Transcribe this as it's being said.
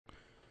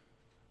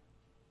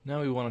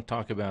Now we want to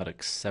talk about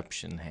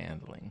exception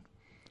handling.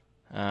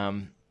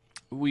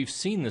 We've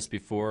seen this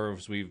before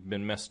as we've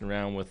been messing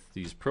around with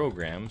these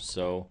programs.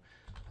 So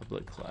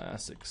public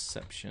class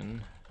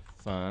exception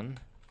fun.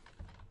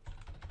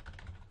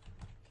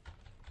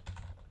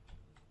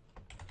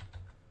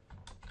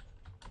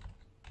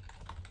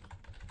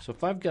 So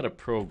if I've got a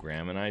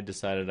program and I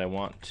decided I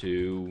want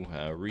to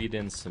read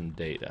in some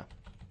data.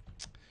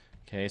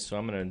 Okay, so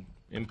I'm going to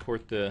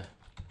import the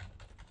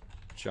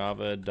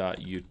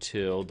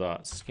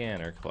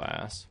java.util.scanner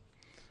class.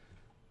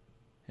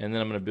 And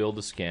then I'm going to build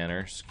a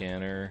scanner.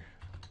 Scanner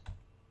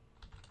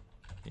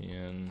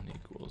in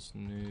equals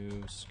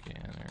new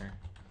scanner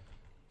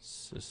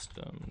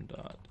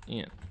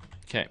system.in.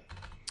 Okay,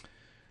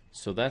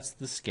 so that's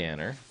the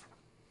scanner.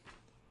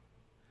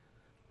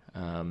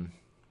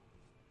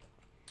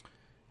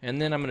 And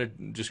then I'm going to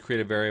just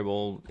create a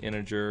variable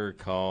integer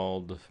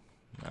called,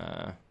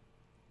 we've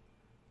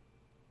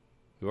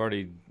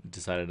already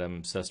decided I'm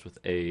obsessed with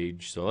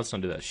age, so let's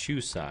not do that. Shoe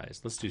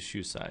size. Let's do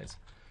shoe size.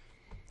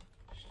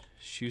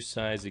 Shoe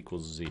size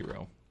equals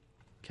 0.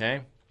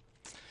 Okay?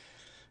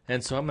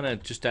 And so I'm going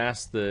to just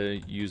ask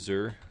the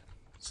user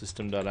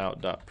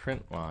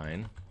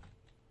system.out.println,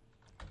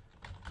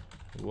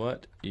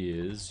 what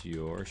is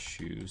your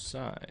shoe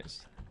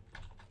size?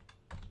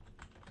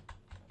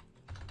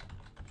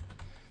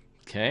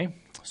 Okay,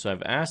 so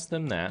I've asked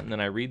them that, and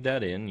then I read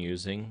that in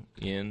using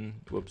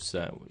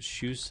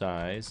shoe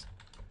size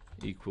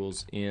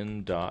equals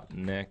in dot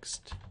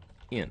next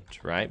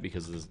int, right?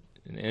 Because it's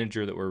an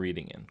integer that we're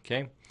reading in.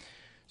 Okay,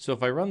 so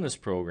if I run this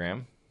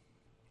program,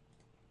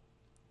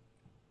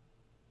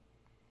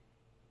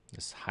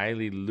 this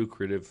highly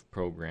lucrative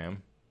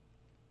program,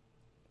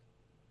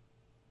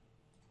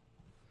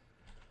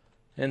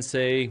 and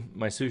say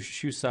my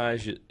shoe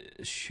size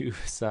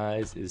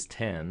is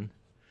 10.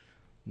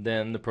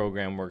 Then the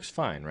program works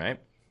fine, right?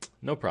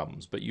 No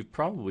problems. But you've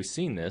probably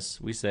seen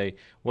this. We say,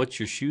 what's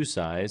your shoe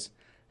size?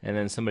 And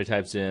then somebody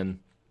types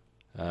in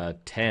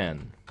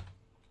 10.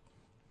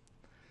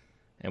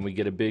 And we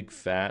get a big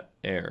fat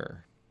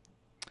error.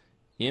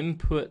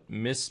 Input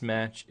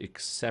mismatch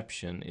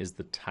exception is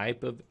the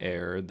type of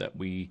error that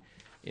we,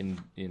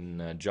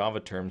 in Java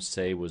terms,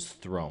 say was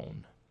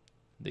thrown.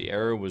 The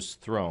error was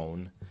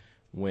thrown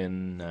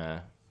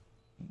when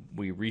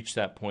we reached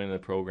that point in the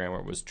program where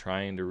it was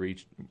trying to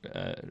read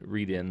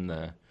in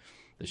the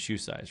shoe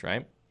size,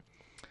 right?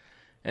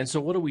 And so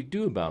what do we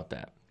do about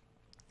that?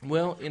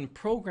 Well, in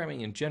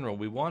programming in general,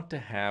 we want to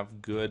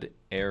have good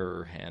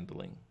error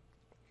handling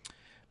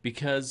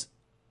because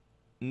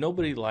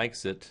nobody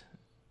likes it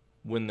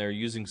when they're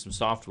using some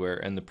software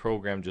and the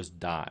program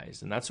just dies.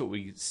 And that's what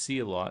we see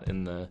a lot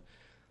in the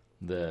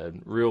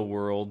real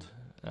world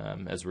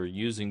as we're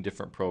using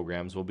different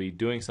programs. We'll be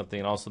doing something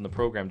and all of a sudden the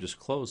program just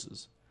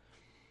closes.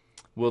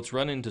 Well, it's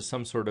run into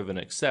some sort of an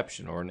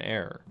exception or an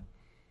error,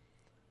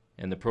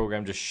 and the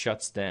program just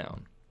shuts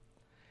down.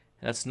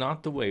 That's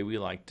not the way we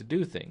like to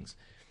do things.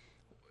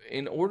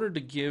 In order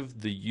to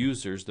give the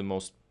users the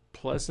most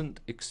pleasant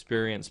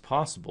experience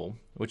possible,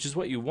 which is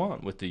what you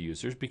want with the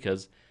users,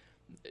 because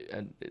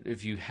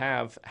if you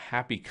have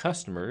happy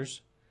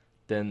customers,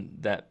 then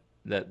that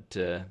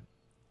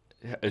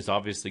is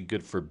obviously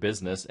good for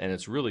business, and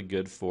it's really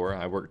good for,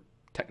 I worked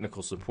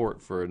technical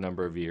support for a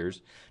number of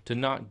years, to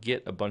not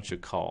get a bunch of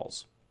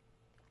calls,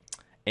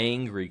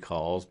 angry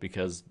calls,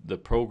 because the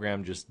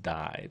program just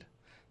died.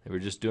 They were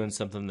just doing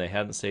something, they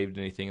hadn't saved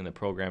anything, and the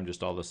program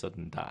just all of a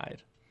sudden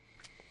died.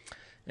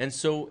 And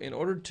so in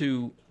order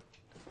to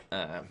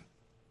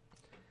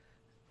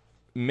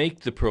make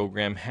the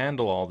program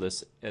handle all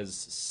this as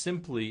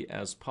simply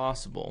as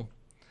possible,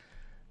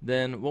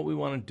 then what we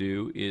want to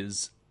do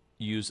is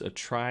use a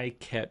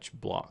try-catch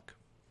block.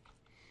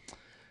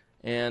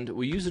 And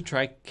we use a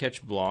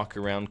try-catch block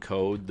around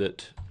code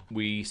that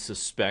we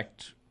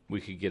suspect we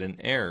could get an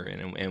error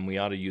in, and we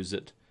ought to use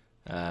it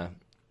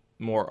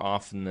more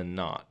often than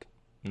not.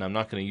 And I'm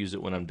not going to use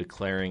it when I'm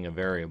declaring a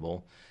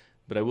variable,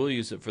 but I will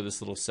use it for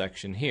this little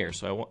section here.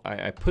 So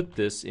I put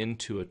this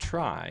into a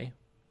try,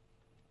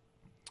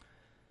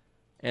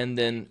 and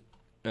then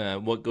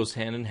what goes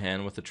hand in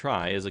hand with a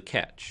try is a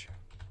catch.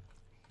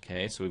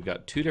 Okay, so we've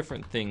got two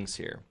different things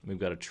here. We've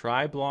got a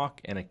try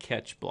block and a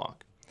catch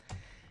block.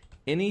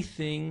 Any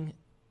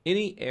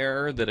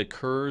error that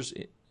occurs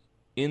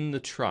in the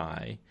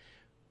try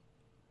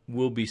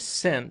will be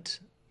sent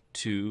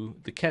to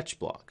the catch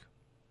block.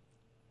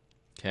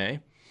 Okay?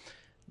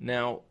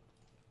 Now,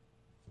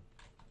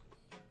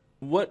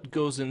 what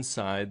goes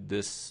inside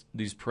these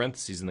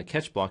parentheses in the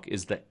catch block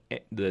is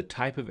the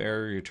type of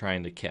error you're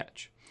trying to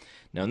catch.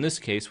 Now, in this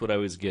case, what I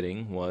was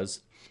getting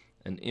was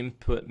an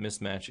input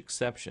mismatch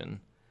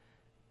exception,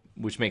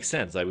 which makes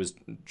sense. I was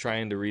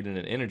trying to read in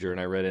an integer and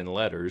I read in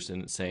letters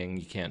and it's saying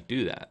you can't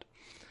do that.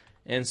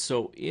 And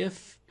so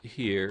if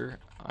here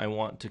I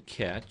want to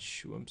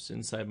catch,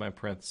 inside my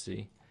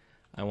parenthesis,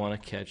 I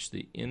want to catch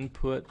the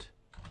input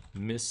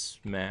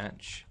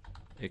mismatch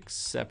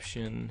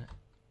exception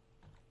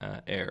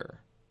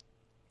error.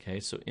 Okay,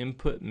 so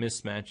input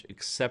mismatch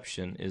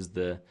exception is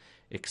the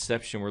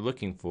exception we're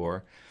looking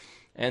for.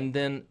 And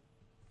then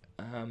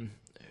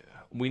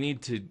we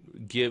need to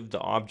give the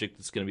object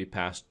that's going to be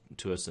passed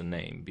to us a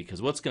name,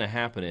 because what's going to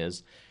happen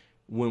is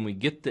when we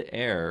get the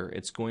error,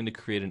 it's going to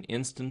create an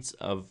instance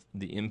of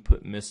the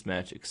input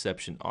mismatch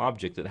exception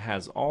object that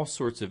has all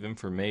sorts of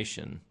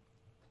information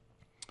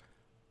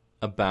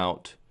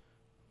about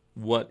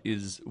what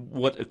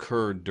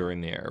occurred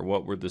during the error,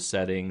 what were the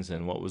settings,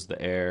 and what was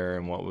the error,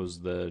 and what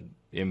was the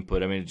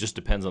input. I mean, it just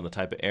depends on the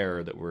type of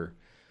error that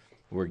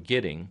we're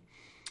getting.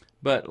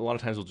 But a lot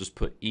of times we'll just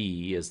put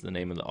E as the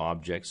name of the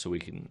object so we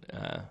can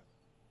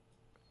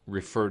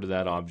refer to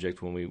that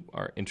object when we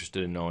are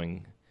interested in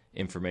knowing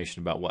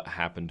information about what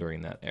happened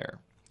during that error.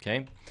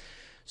 Okay?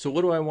 So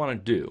what do I want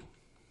to do?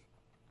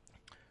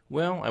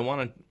 Well, I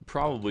want to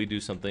probably do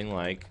something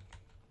like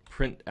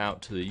print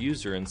out to the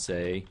user and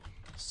say,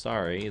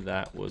 sorry,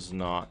 that was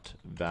not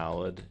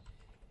valid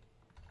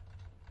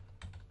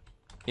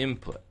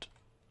input.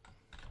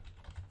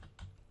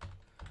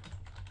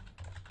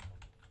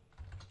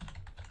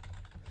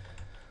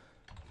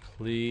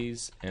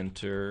 Please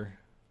enter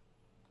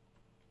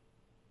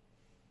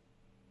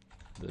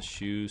the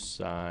shoe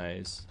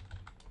size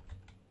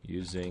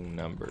using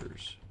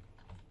numbers.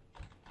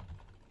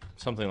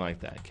 Something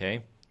like that,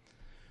 okay?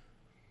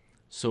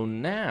 So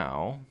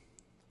now,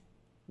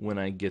 when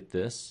I get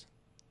this,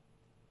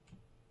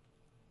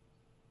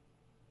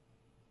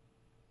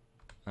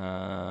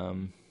 what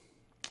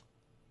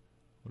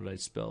did I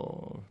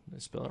spell? Did I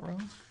spell it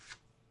wrong?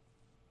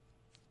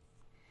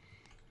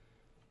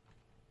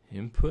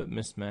 Input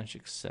mismatch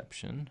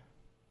exception.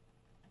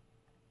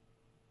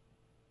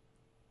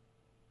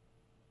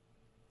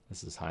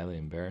 This is highly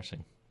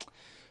embarrassing.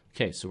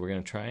 Okay, so we're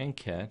going to try and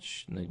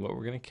catch, and what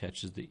we're going to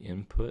catch is the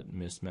input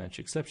mismatch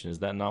exception. Is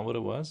that not what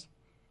it was?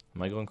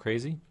 Am I going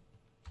crazy?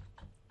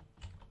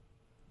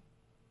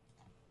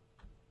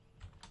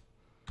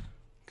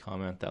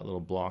 Comment that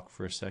little block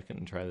for a second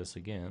and try this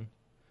again.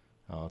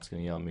 Oh, it's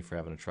going to yell at me for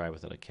having to try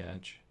without a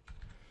catch.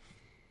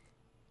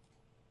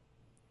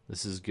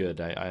 This is good.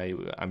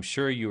 I'm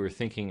sure you were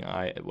thinking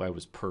I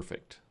was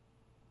perfect.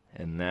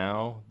 And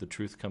now the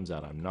truth comes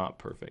out. I'm not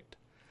perfect,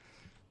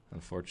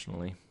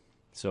 unfortunately.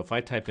 So if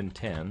I type in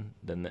 10,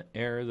 then the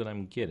error that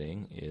I'm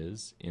getting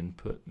is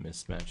input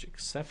mismatch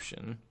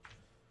exception.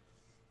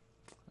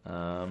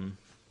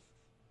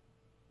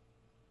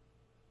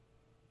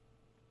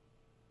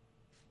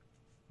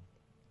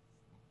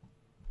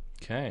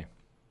 Okay.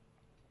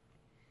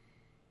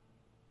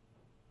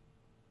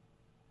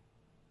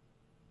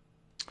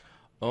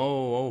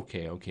 Oh,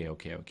 okay.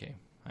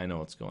 I know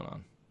what's going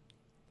on.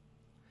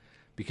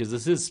 Because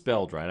this is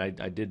spelled right.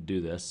 I did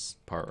do this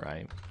part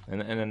right.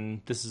 And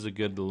then this is a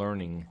good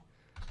learning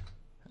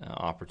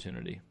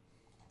opportunity.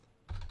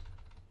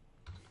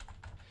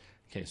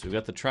 Okay, so we've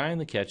got the try and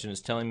the catch, and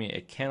it's telling me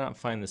it cannot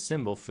find the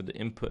symbol for the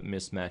input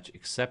mismatch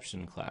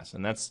exception class.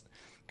 And that's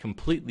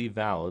completely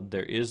valid.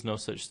 There is no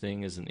such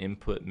thing as an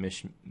input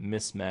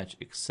mismatch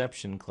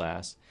exception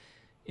class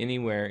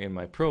anywhere in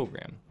my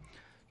program.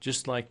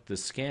 Just like the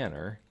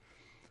scanner,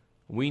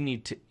 we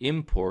need to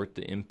import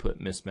the input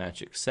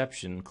mismatch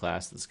exception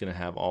class that's going to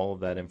have all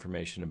of that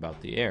information about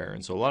the error.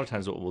 And so a lot of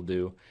times what we'll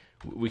do,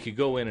 we could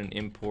go in and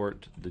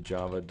import the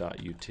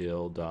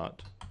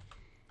java.util.input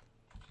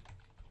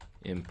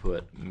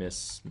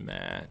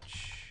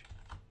mismatch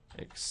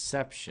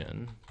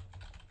exception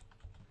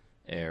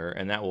error,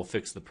 and that will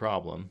fix the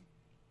problem.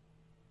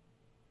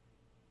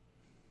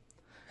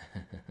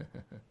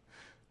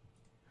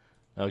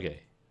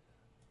 Okay.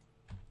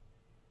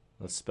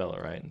 Let's spell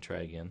it right and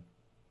try again.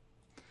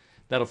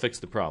 That'll fix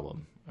the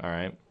problem, all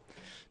right?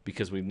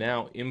 Because we've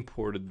now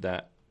imported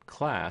that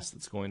class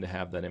that's going to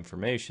have that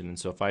information. And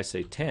so if I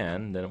say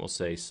 10, then it will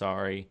say,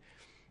 sorry,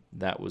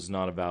 that was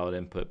not a valid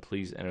input.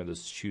 Please enter the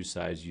shoe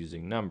size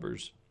using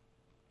numbers.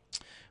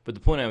 But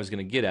the point I was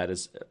going to get at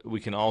is we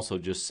can also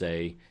just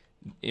say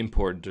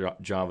import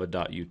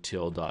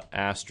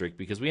java.util.asterisk,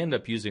 because we end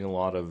up using a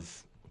lot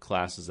of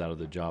classes out of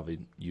the Java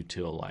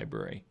util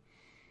library.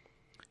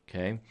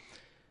 Okay?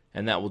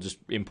 And that will just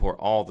import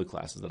all the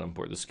classes that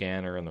import the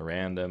scanner and the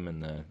random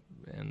and the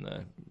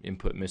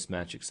input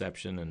mismatch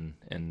exception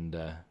and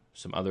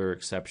some other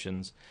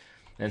exceptions.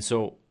 And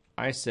so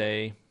I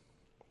say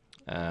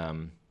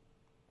 10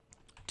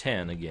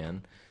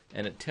 again,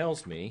 and it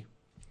tells me,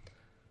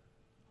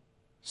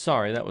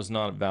 sorry, that was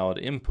not a valid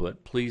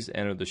input. Please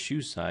enter the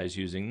shoe size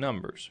using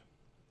numbers.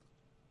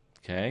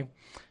 Okay,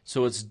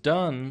 so it's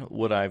done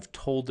what I've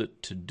told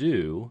it to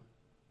do.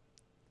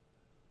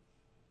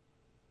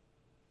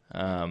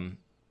 As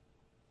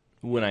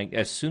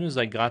soon as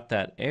I got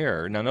that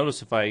error, now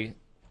notice if I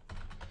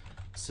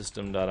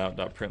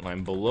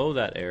system.out.println below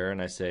that error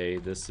and I say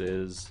this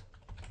is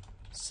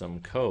some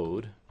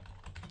code,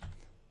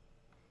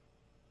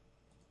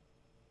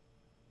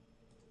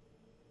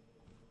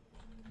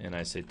 and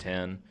I say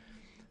 10,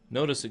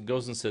 notice it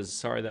goes and says,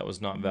 sorry, that was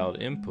not valid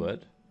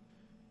input.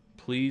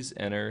 Please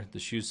enter the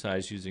shoe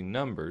size using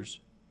numbers.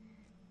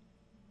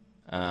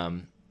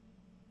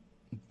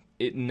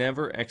 It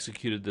never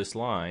executed this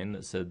line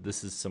that said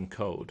this is some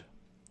code.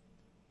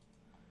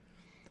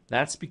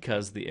 That's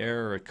because the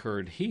error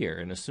occurred here,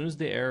 and as soon as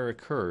the error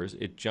occurs,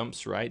 it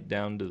jumps right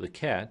down to the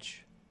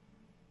catch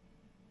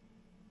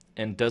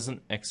and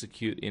doesn't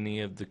execute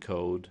any of the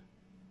code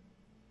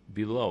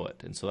below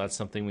it. And so that's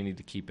something we need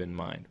to keep in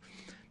mind.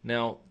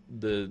 Now,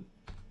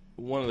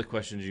 one of the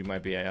questions you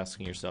might be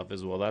asking yourself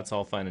is, well, that's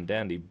all fine and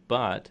dandy,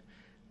 but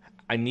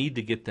I need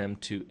to get them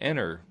to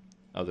enter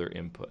other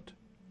input.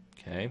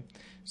 Okay,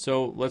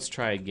 so let's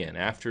try again.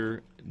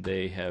 After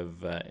they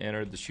have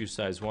entered the shoe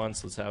size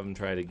once, let's have them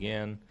try it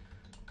again.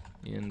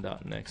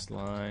 In.next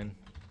line.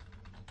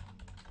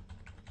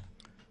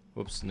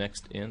 Whoops,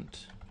 next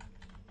int.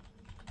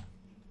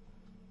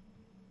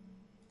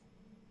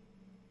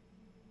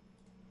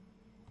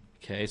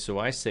 Okay, so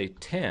I say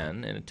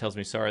 10, and it tells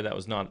me, sorry, that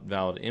was not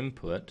valid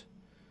input.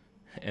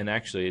 And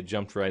actually, it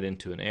jumped right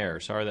into an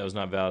error. Sorry, that was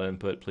not valid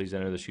input. Please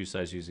enter the shoe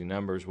size using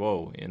numbers.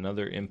 Whoa,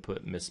 another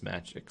input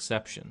mismatch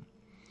exception.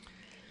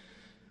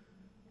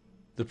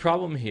 The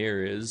problem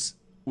here is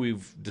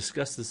we've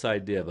discussed this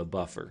idea of a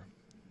buffer.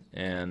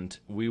 And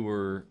we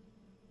were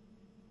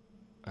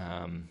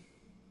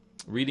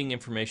reading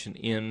information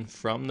in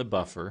from the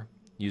buffer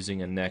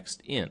using a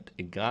next int.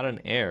 It got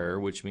an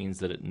error, which means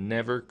that it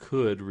never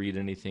could read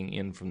anything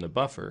in from the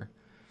buffer.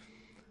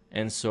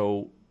 And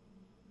so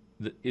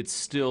it's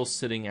still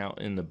sitting out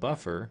in the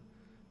buffer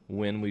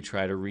when we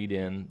try to read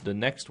in the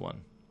next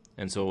one.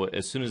 And so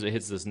as soon as it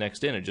hits this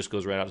next int, it just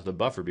goes right out to the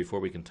buffer before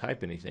we can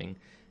type anything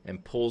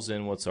and pulls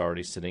in what's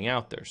already sitting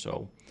out there.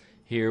 So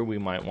here we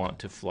might want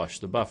to flush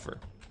the buffer.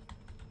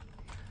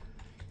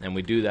 And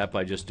we do that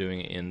by just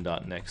doing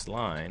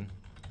in.nextLine,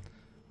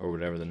 or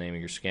whatever the name of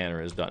your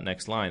scanner is,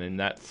 .nextLine, and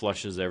that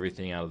flushes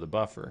everything out of the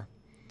buffer.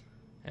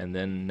 And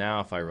then now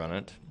if I run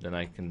it, then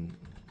I can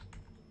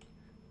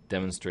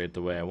demonstrate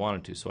the way I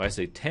wanted to. So I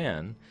say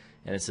 10,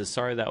 and it says,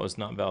 sorry, that was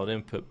not valid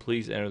input.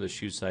 Please enter the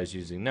shoe size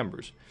using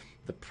numbers.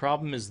 The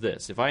problem is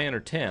this. If I enter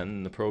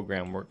 10, the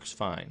program works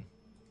fine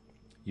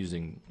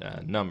using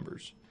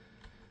numbers.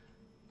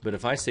 But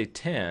if I say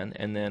 10,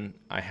 and then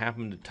I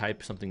happen to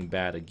type something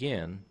bad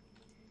again,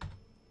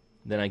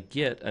 then I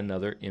get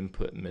another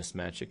input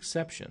mismatch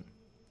exception.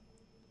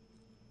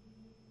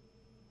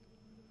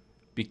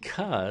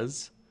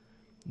 Because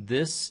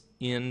this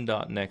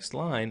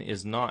in.nextLine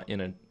is not in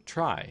a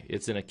try,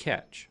 it's in a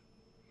catch.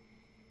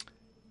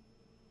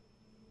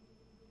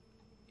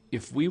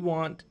 If we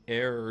want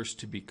errors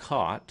to be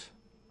caught,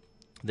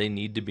 they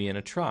need to be in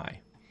a try.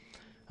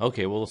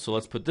 Okay, well, so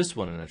let's put this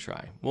one in a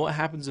try. Well, what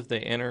happens if they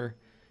enter?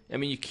 I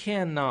mean, you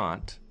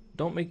cannot,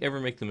 don't ever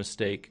make the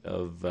mistake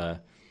of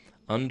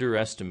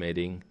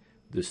underestimating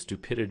the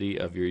stupidity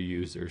of your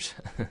users.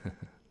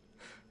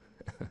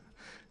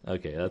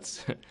 Okay,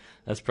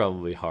 that's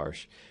probably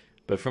harsh.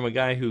 But from a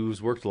guy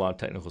who's worked a lot of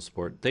technical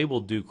support, they will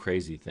do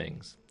crazy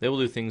things. They will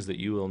do things that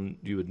you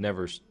would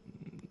never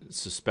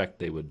suspect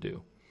they would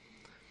do.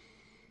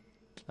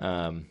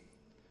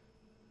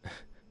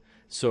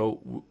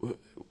 So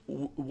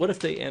what if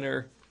they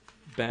enter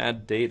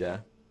bad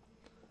data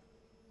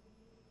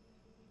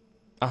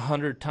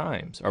 100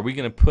 times? Are we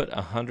going to put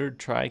 100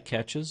 try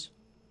catches?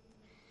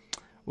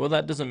 Well,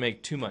 that doesn't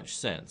make too much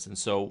sense. And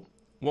so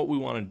what we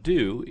want to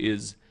do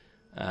is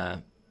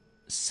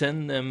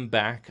send them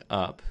back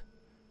up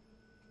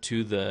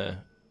to the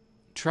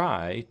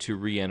try to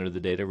re-enter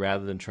the data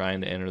rather than trying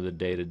to enter the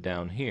data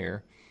down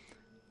here.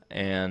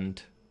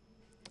 And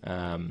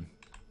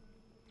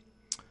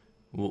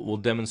we'll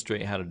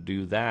demonstrate how to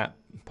do that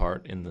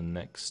part in the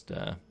next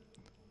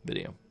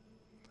video.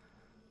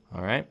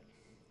 All right.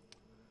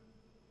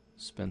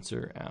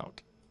 Spencer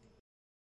out.